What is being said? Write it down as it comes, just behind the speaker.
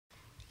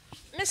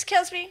Miss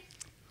Kilsby,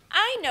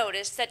 I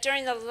noticed that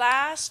during the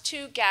last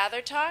two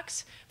Gather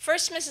talks,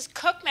 first Mrs.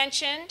 Cook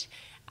mentioned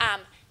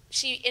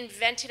she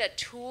invented a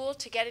tool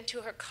to get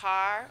into her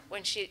car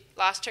when she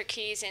lost her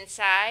keys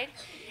inside.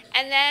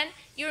 And then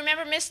you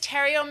remember Miss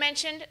Terrio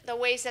mentioned the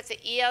ways that the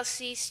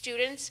ELC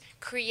students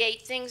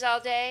create things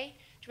all day.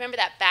 Do you remember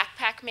that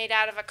backpack made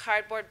out of a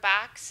cardboard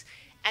box?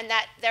 And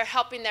that they're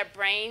helping their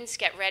brains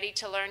get ready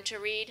to learn to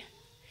read?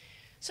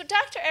 So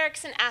Dr.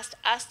 Erickson asked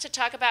us to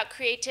talk about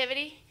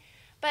creativity,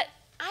 but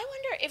I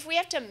wonder if we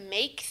have to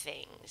make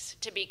things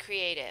to be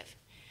creative.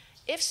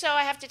 If so,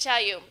 I have to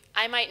tell you,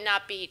 I might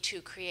not be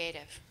too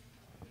creative.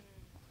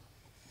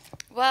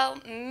 Well,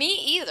 me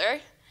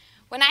either.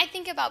 When I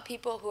think about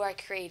people who are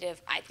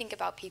creative, I think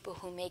about people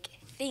who make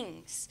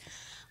things,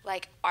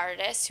 like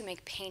artists who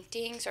make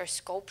paintings or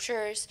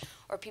sculptures,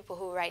 or people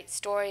who write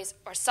stories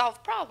or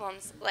solve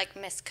problems like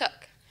Miss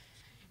Cook.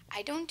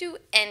 I don't do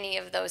any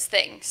of those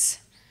things,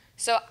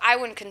 so I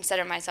wouldn't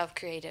consider myself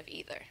creative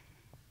either.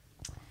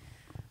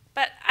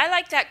 But I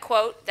like that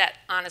quote that,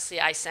 honestly,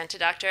 I sent to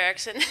Dr.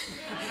 Erickson,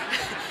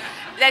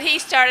 that he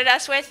started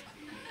us with.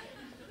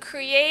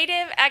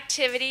 Creative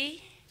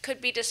activity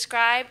could be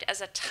described as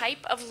a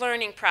type of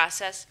learning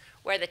process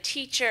where the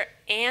teacher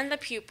and the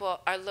pupil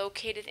are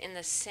located in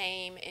the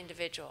same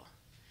individual.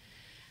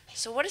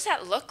 So what does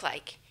that look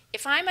like?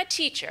 If I'm a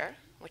teacher,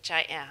 which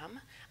I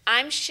am,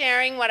 I'm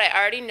sharing what I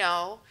already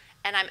know,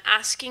 and I'm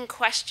asking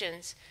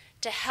questions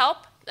to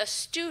help the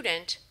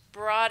student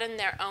broaden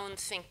their own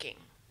thinking.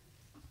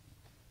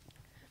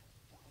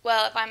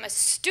 Well, if I'm a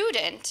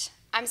student,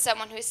 I'm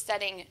someone who's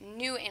studying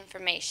new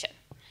information.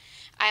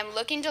 I'm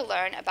looking to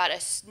learn about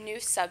a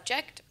new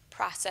subject,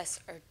 process,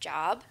 or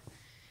job.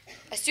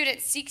 A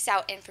student seeks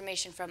out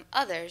information from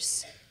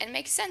others and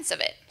makes sense of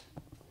it.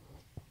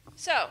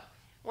 So,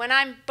 when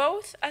I'm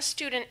both a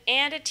student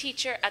and a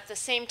teacher at the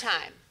same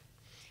time,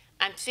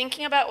 I'm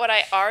thinking about what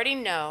I already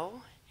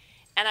know,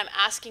 and I'm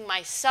asking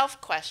myself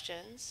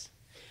questions.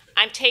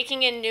 I'm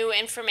taking in new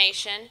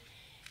information,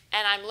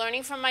 and I'm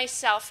learning from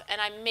myself,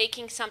 and I'm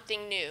making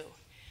something new.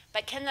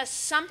 But can the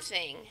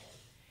something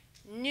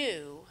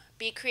new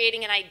be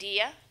creating an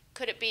idea?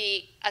 Could it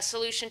be a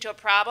solution to a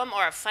problem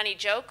or a funny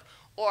joke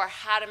or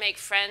how to make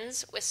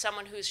friends with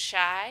someone who's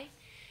shy?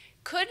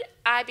 Could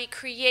I be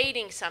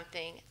creating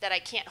something that I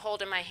can't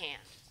hold in my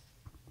hand?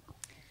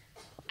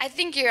 I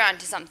think you're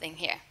onto something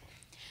here.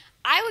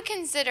 I would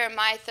consider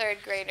my third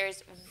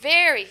graders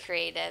very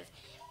creative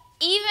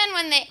even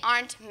when they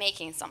aren't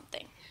making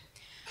something.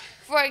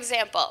 For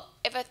example,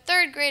 if a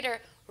third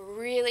grader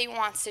really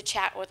wants to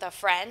chat with a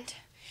friend,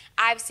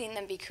 I've seen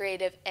them be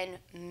creative in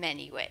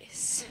many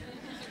ways.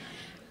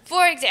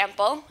 For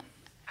example,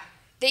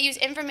 they use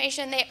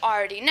information they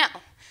already know,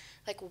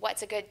 like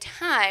what's a good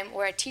time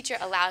where a teacher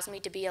allows me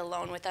to be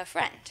alone with a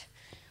friend,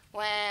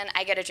 when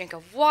I get a drink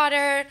of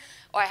water,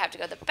 or I have to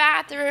go to the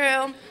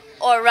bathroom,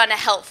 or run a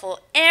helpful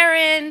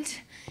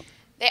errand.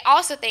 They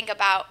also think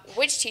about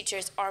which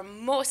teachers are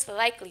most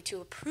likely to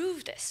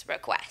approve this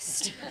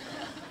request.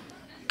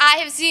 I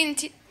have seen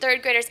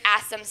third graders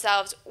ask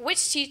themselves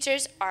which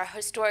teachers are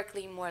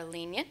historically more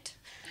lenient,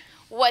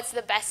 what's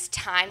the best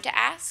time to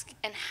ask,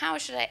 and how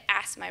should I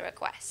ask my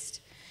request.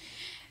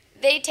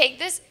 They take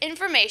this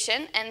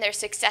information and their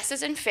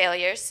successes and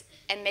failures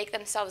and make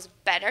themselves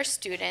better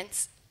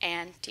students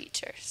and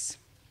teachers.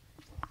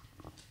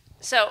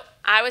 So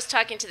I was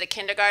talking to the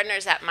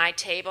kindergartners at my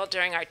table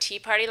during our tea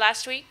party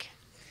last week,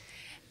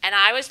 and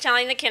I was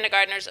telling the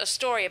kindergartners a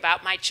story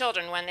about my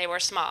children when they were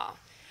small.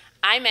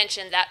 I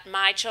mentioned that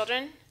my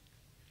children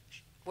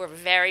were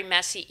very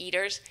messy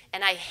eaters,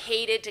 and I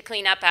hated to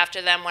clean up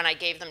after them when I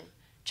gave them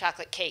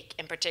chocolate cake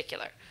in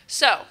particular.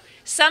 So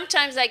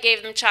sometimes I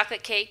gave them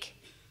chocolate cake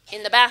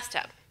in the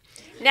bathtub.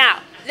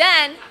 Now,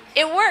 then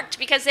it worked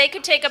because they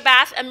could take a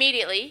bath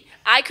immediately.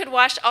 I could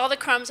wash all the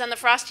crumbs on the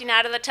frosting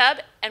out of the tub,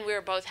 and we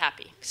were both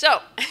happy.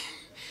 So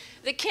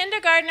the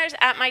kindergartners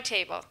at my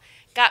table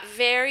got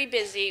very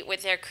busy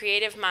with their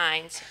creative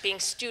minds, being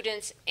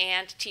students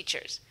and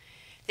teachers.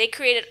 They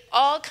created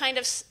all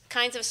kinds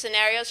of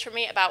scenarios for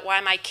me about why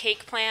my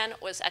cake plan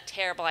was a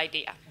terrible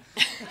idea.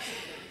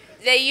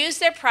 They used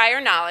their prior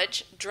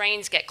knowledge,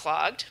 drains get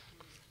clogged.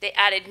 They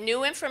added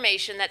new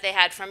information that they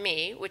had from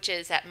me, which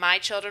is that my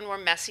children were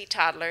messy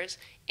toddlers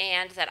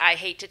and that I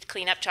hate to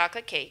clean up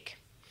chocolate cake.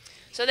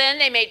 So then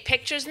they made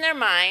pictures in their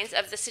minds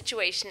of the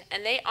situation,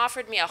 and they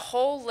offered me a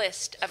whole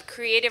list of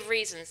creative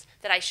reasons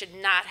that I should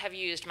not have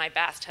used my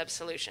bathtub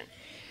solution.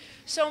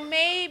 So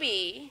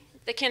maybe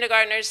the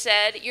kindergartners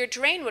said your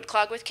drain would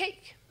clog with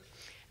cake.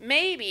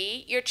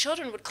 Maybe your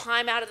children would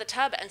climb out of the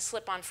tub and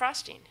slip on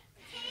frosting.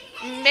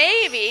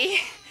 Maybe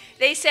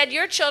they said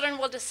your children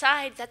will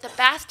decide that the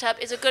bathtub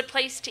is a good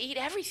place to eat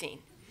everything.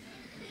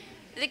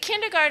 The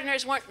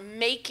kindergartners weren't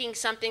making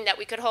something that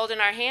we could hold in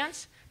our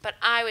hands, but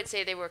I would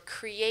say they were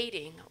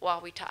creating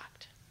while we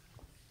talked.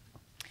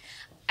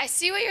 I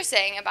see what you're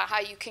saying about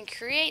how you can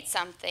create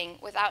something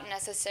without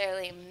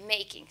necessarily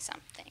making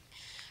something.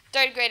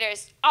 Third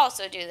graders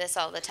also do this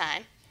all the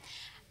time.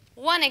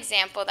 One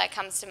example that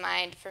comes to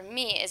mind for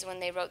me is when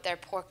they wrote their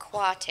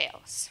pourquoi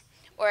tales,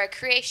 or a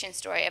creation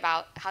story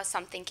about how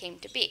something came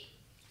to be.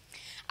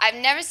 I've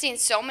never seen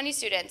so many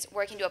students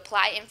working to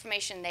apply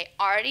information they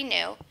already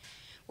knew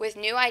with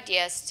new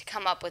ideas to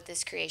come up with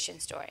this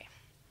creation story.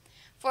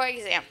 For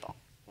example,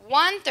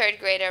 one third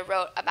grader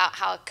wrote about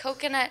how a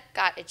coconut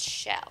got its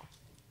shell.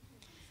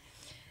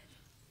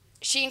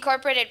 She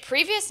incorporated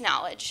previous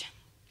knowledge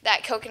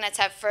that coconuts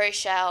have furry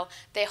shell,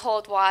 they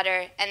hold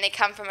water, and they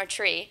come from a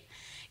tree,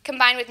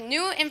 combined with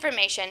new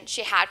information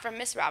she had from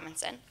Miss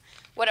Robinson,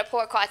 what a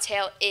pourquoi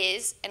tail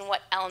is and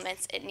what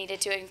elements it needed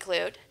to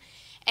include,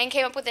 and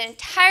came up with an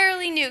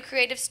entirely new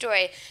creative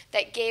story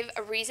that gave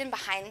a reason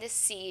behind this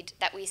seed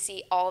that we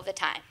see all the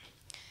time.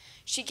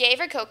 She gave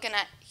her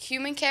coconut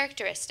human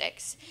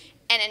characteristics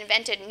and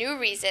invented new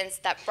reasons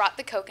that brought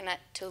the coconut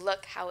to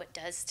look how it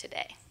does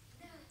today.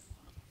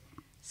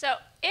 So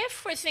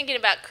if we're thinking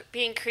about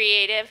being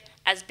creative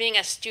as being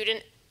a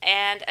student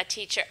and a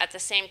teacher at the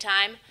same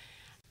time,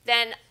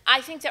 then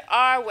I think there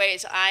are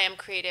ways I am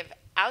creative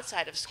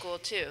outside of school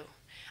too.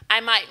 I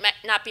might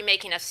not be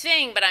making a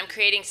thing, but I'm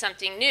creating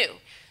something new.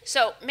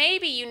 So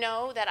maybe you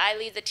know that I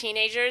lead the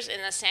teenagers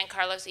in the San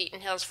Carlos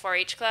Eaton Hills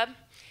 4-H Club,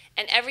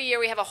 and every year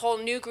we have a whole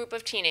new group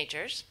of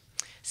teenagers.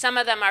 Some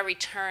of them are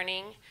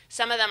returning,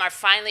 some of them are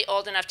finally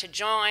old enough to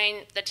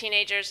join the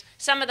teenagers,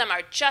 some of them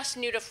are just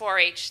new to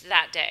 4-H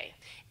that day.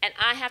 And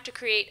I have to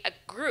create a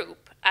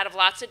group out of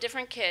lots of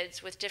different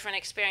kids with different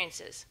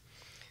experiences.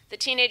 The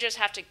teenagers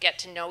have to get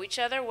to know each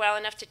other well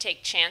enough to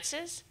take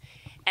chances,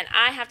 and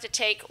I have to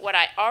take what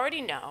I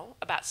already know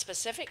about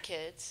specific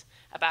kids,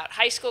 about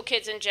high school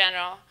kids in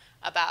general,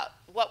 about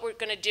what we're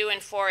going to do in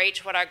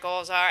 4-H, what our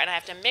goals are, and I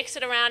have to mix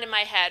it around in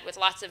my head with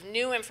lots of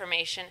new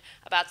information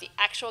about the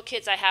actual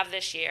kids I have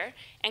this year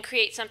and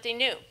create something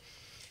new.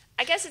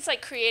 I guess it's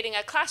like creating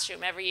a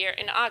classroom every year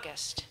in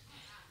August.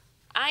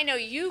 I know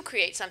you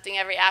create something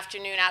every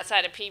afternoon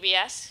outside of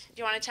PBS. Do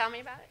you want to tell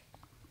me about it?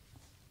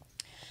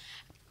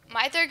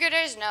 My third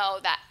graders know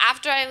that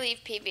after I leave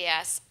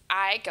PBS,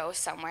 I go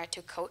somewhere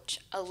to coach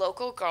a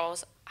local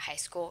girls' high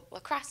school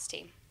lacrosse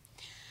team.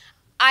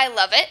 I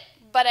love it,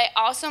 but I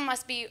also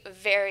must be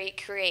very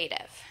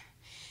creative.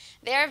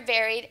 They are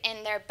varied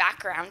in their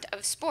background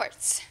of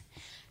sports.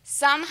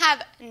 Some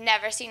have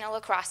never seen a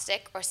lacrosse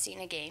stick or seen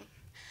a game.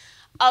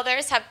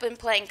 Others have been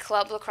playing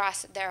club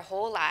lacrosse their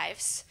whole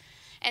lives,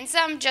 and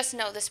some just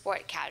know the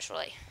sport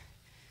casually.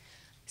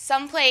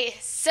 Some play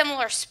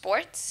similar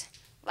sports,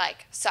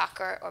 like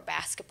soccer or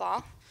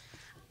basketball.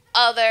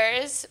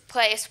 Others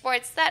play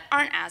sports that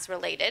aren't as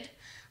related,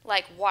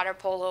 like water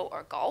polo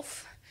or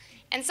golf.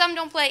 And some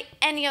don't play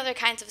any other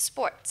kinds of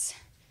sports.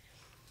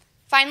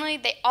 Finally,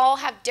 they all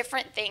have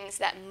different things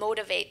that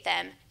motivate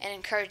them and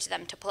encourage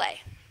them to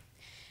play.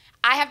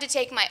 I have to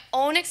take my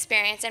own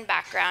experience and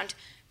background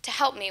to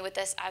help me with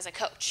this as a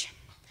coach.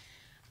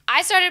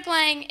 I started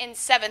playing in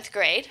 7th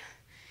grade.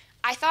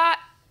 I thought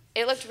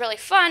it looked really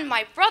fun.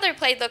 My brother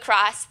played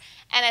lacrosse,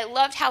 and I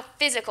loved how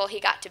physical he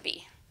got to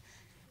be.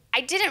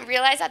 I didn't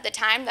realize at the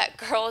time that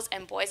girls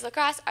and boys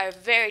lacrosse are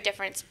very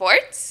different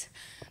sports,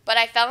 but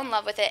I fell in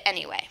love with it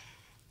anyway.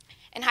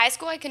 In high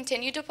school, I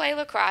continued to play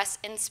lacrosse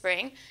in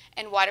spring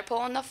and water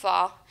polo in the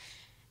fall,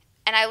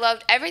 and I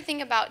loved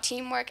everything about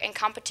teamwork and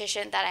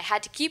competition that I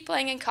had to keep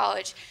playing in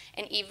college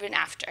and even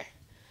after.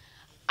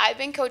 I've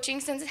been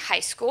coaching since high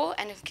school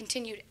and have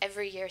continued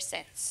every year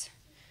since.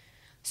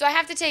 So I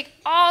have to take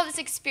all this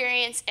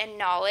experience and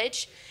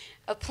knowledge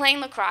of playing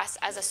lacrosse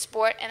as a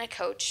sport and a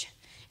coach,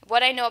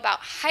 what I know about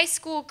high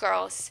school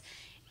girls,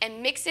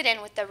 and mix it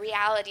in with the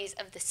realities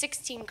of the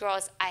 16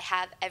 girls I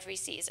have every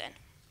season.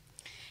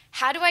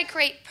 How do I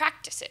create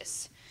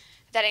practices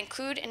that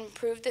include and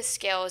improve the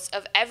skills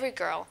of every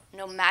girl,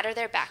 no matter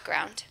their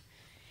background?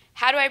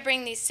 How do I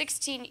bring these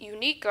 16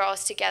 unique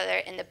girls together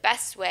in the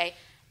best way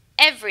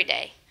every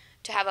day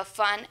to have a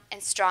fun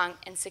and strong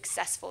and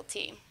successful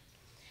team?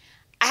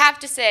 I have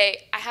to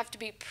say, I have to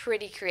be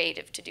pretty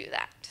creative to do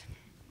that.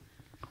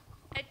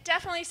 It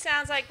definitely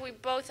sounds like we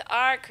both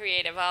are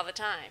creative all the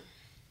time.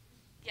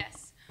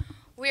 Yes,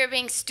 we are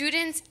being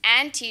students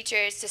and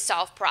teachers to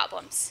solve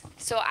problems,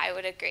 so I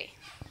would agree.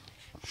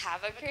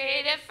 Have a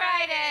creative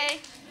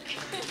Friday.